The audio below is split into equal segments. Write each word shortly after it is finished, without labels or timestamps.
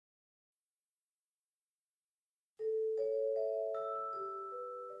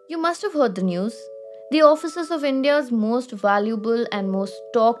You must have heard the news. The offices of India's most valuable and most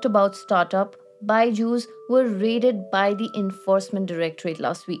talked about startup, Byju's, were raided by the Enforcement Directorate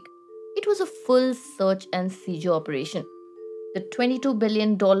last week. It was a full search and seizure operation. The $22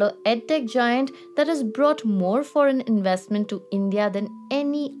 billion edtech giant that has brought more foreign investment to India than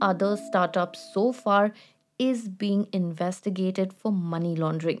any other startup so far is being investigated for money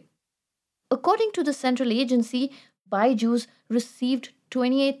laundering. According to the central agency, Byju's received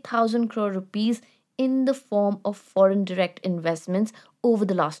 28,000 crore rupees in the form of foreign direct investments over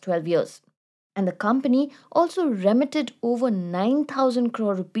the last 12 years. And the company also remitted over 9,000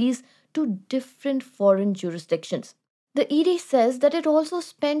 crore rupees to different foreign jurisdictions. The ED says that it also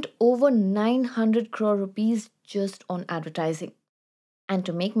spent over 900 crore rupees just on advertising. And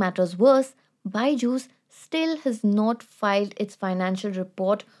to make matters worse, Byju's still has not filed its financial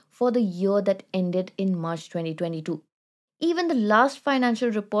report for the year that ended in March 2022. Even the last financial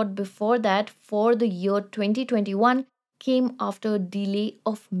report before that for the year 2021 came after a delay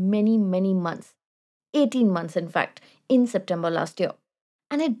of many months, 18 months in fact, in September last year.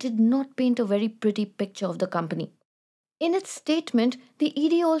 And it did not paint a very pretty picture of the company. In its statement, the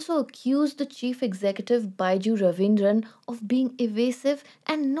ED also accused the chief executive Byju Ravindran of being evasive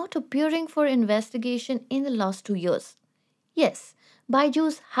and not appearing for investigation in the last 2 years. Yes,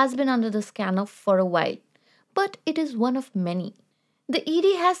 Byju's has been under the scanner for a while, but it is one of many. The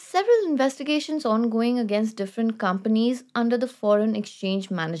ED has several investigations ongoing against different companies under the Foreign Exchange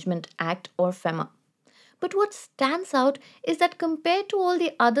Management Act or FEMA. But what stands out is that compared to all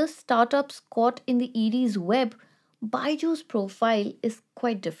the other startups caught in the ED's web, Byju's profile is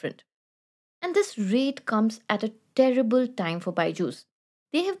quite different. And this raid comes at a terrible time for Byju's.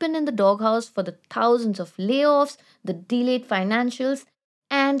 They have been in the doghouse for the thousands of layoffs, the delayed financials,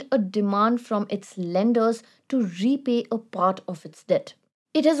 and a demand from its lenders to repay a part of its debt.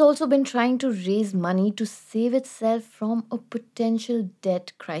 It has also been trying to raise money to save itself from a potential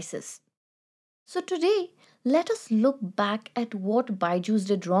debt crisis. So today, let us look back at what Byju's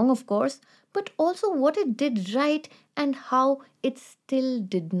did wrong, of course, but also what it did right and how it still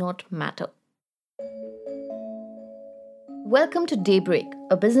did not matter. Welcome to Daybreak,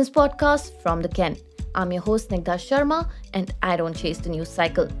 a business podcast from the Ken. I'm your host Snigdha Sharma, and I don't chase the news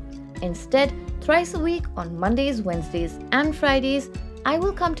cycle. Instead, thrice a week on Mondays, Wednesdays, and Fridays, I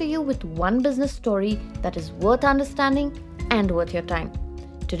will come to you with one business story that is worth understanding and worth your time.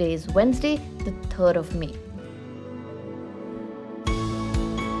 Today is Wednesday, the 3rd of May.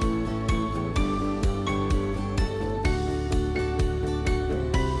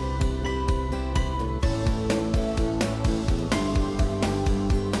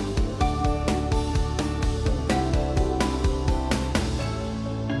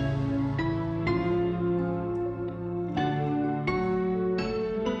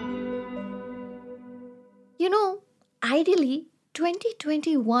 You know, ideally,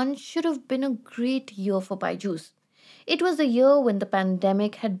 2021 should have been a great year for Byju's. It was the year when the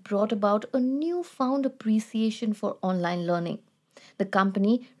pandemic had brought about a newfound appreciation for online learning. The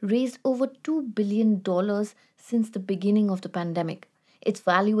company raised over $2 billion since the beginning of the pandemic. Its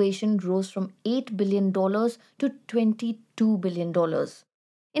valuation rose from $8 billion to $22 billion.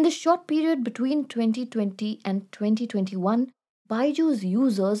 In the short period between 2020 and 2021, Byju's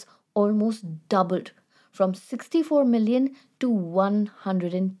users almost doubled from 64 million to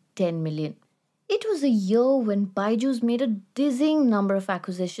 110 million. It was a year when Byju's made a dizzying number of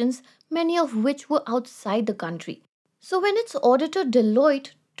acquisitions, many of which were outside the country. So when its auditor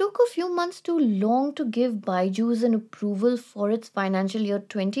Deloitte took a few months too long to give Byju's an approval for its financial year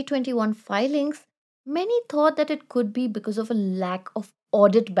 2021 filings, many thought that it could be because of a lack of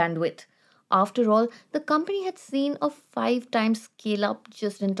audit bandwidth. After all, the company had seen a 5 times scale up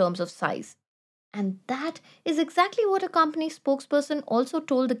just in terms of size. And that is exactly what a company spokesperson also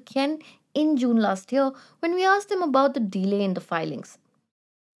told the Ken in June last year when we asked him about the delay in the filings.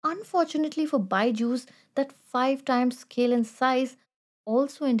 Unfortunately for Byju's, that 5 times scale in size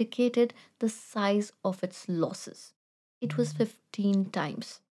also indicated the size of its losses. It was 15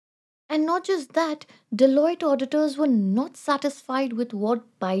 times. And not just that, Deloitte auditors were not satisfied with what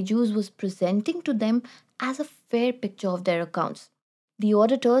Byju's was presenting to them as a fair picture of their accounts. The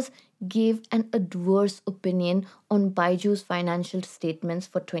auditors gave an adverse opinion on Byju's financial statements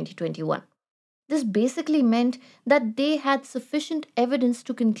for 2021. This basically meant that they had sufficient evidence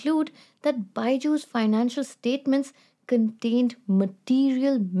to conclude that Byju's financial statements contained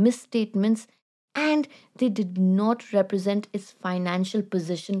material misstatements and they did not represent its financial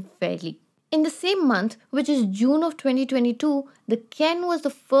position fairly. In the same month, which is June of 2022, the Ken was the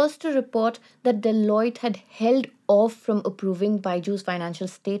first to report that Deloitte had held off from approving Byju's financial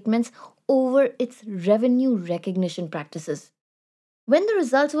statements over its revenue recognition practices. When the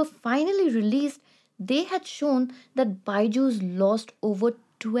results were finally released, they had shown that Byju's lost over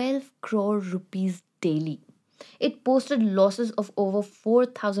 12 crore rupees daily. It posted losses of over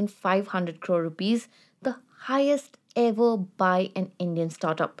 4,500 crore rupees, the highest ever by an Indian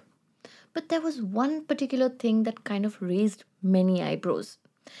startup. But there was one particular thing that kind of raised many eyebrows,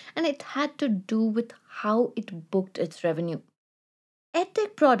 and it had to do with how it booked its revenue.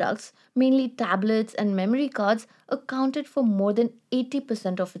 EdTech products, mainly tablets and memory cards, accounted for more than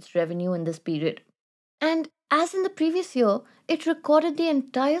 80% of its revenue in this period. And as in the previous year, it recorded the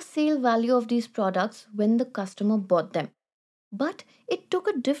entire sale value of these products when the customer bought them. But it took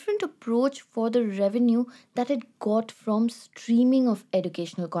a different approach for the revenue that it got from streaming of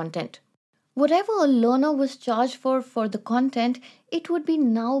educational content. Whatever a learner was charged for the content, it would be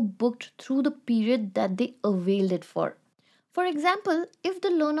now booked through the period that they availed it for. For example, if the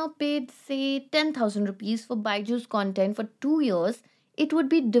learner paid, say, 10,000 rupees for Byju's content for 2 years, it would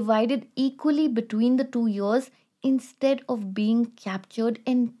be divided equally between the 2 years instead of being captured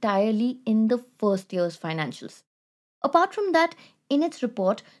entirely in the first year's financials. Apart from that, in its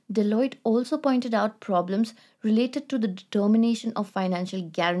report, Deloitte also pointed out problems related to the determination of financial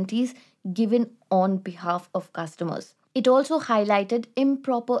guarantees given on behalf of customers. It also highlighted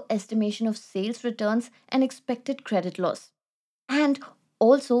improper estimation of sales returns and expected credit loss, and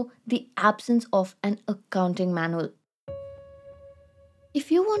also the absence of an accounting manual. If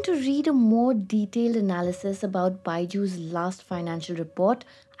you want to read a more detailed analysis about Byju's last financial report,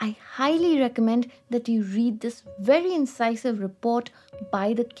 I highly recommend that you read this very incisive report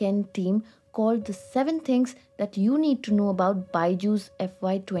by the Ken team called The 7 Things That You Need to Know About Byju's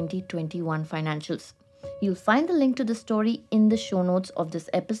FY 2021 Financials. You'll find the link to the story in the show notes of this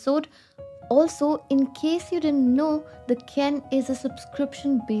episode. Also, in case you didn't know, the Ken is a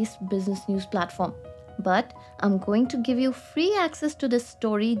subscription based business news platform. But I'm going to give you free access to this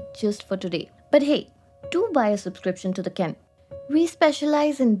story just for today. But hey, do buy a subscription to the Ken. We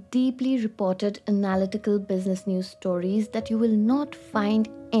specialize in deeply reported analytical business news stories that you will not find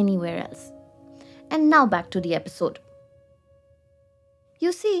anywhere else. And now back to the episode.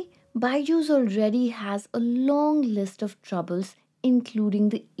 You see, Byju's already has a long list of troubles, including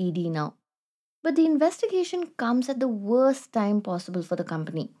the ED now. But the investigation comes at the worst time possible for the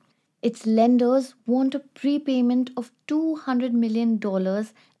company. Its lenders want a prepayment of $200 million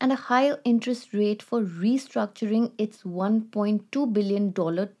and a higher interest rate for restructuring its $1.2 billion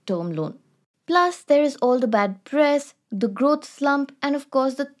term loan. Plus, there is all the bad press, the growth slump, and of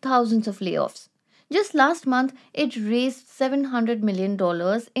course, the thousands of layoffs. Just last month, it raised $700 million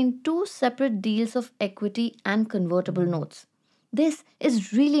in two separate deals of equity and convertible notes. This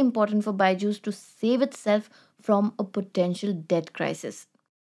is really important for Byju's to save itself from a potential debt crisis.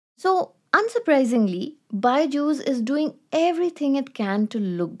 So, unsurprisingly, Byju's is doing everything it can to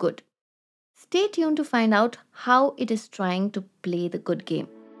look good. Stay tuned to find out how it is trying to play the good game.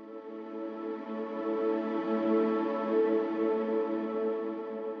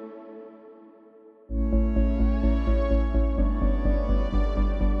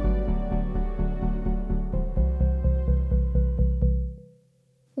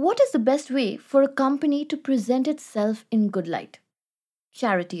 What is the best way for a company to present itself in good light?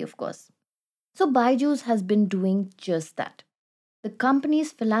 Charity, of course. So Byju's has been doing just that. The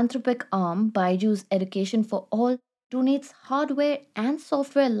company's philanthropic arm, Byju's Education for All, donates hardware and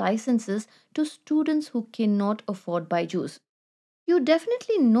software licenses to students who cannot afford Byju's. You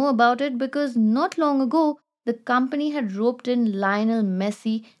definitely know about it because not long ago, the company had roped in Lionel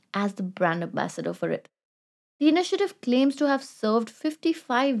Messi as the brand ambassador for it. The initiative claims to have served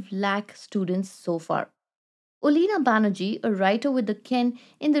 55 lakh students so far. Olena Banerjee, a writer with the Ken,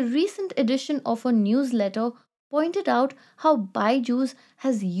 in the recent edition of her newsletter, pointed out how Byju's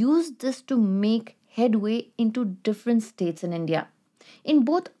has used this to make headway into different states in India. In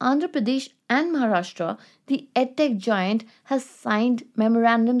both Andhra Pradesh and Maharashtra, the edtech giant has signed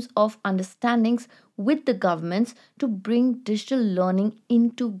memorandums of understandings with the governments to bring digital learning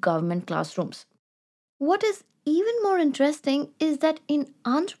into government classrooms. What is even more interesting is that in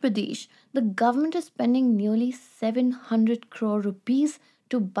Andhra Pradesh, the government is spending nearly 700 crore rupees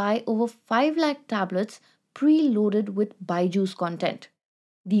to buy over 5 lakh tablets preloaded with Byju's content.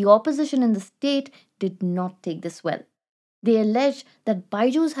 The opposition in the state did not take this well. They alleged that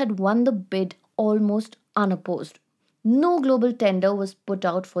Byju's had won the bid almost unopposed. No global tender was put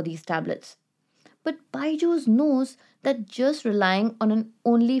out for these tablets. But Byju's knows that just relying on an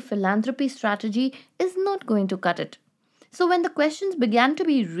only philanthropy strategy is not going to cut it. So, when the questions began to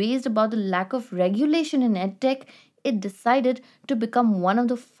be raised about the lack of regulation in edtech, it decided to become one of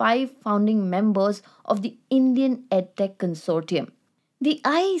the 5 founding members of the Indian EdTech Consortium. The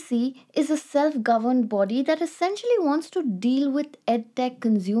IEC is a self governed body that essentially wants to deal with EdTech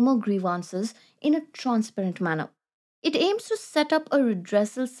consumer grievances in a transparent manner. It aims to set up a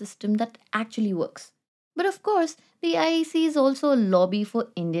redressal system that actually works. But of course, the IEC is also a lobby for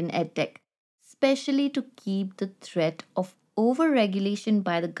Indian EdTech, especially to keep the threat of over-regulation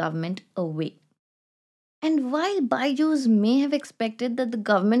by the government away. And while Byju's may have expected that the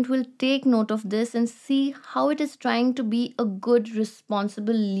government will take note of this and see how it is trying to be a good,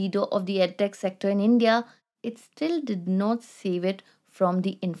 responsible leader of the edtech sector in India, it still did not save it from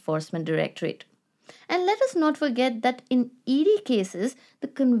the Enforcement Directorate. And let us not forget that in ED cases, the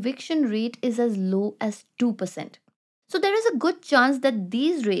conviction rate is as low as 2%. So there is a good chance that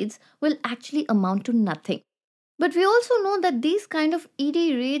these raids will actually amount to nothing. But we also know that these kind of ED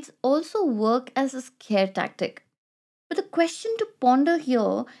raids also work as a scare tactic. But the question to ponder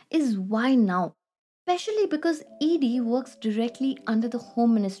here is why now? Especially because ED works directly under the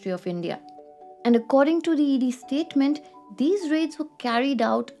Home Ministry of India. And according to the ED statement, these raids were carried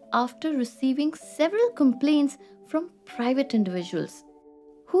out after receiving several complaints from private individuals.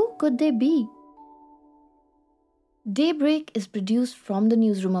 Who could they be? Daybreak is produced from the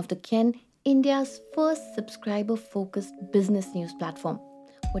newsroom of the Ken, India's first subscriber focused business news platform.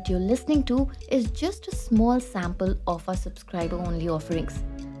 What you're listening to is just a small sample of our subscriber only offerings.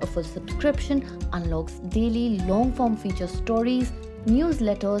 A full subscription unlocks daily long form feature stories,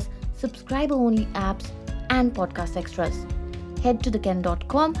 newsletters, subscriber only apps, and podcast extras. Head to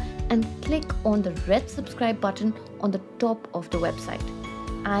theken.com and click on the red subscribe button on the top of the website.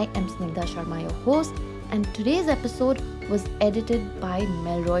 I am Snigdha Sharma, your host, and today's episode was edited by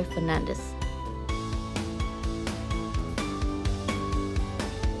Melroy Fernandez.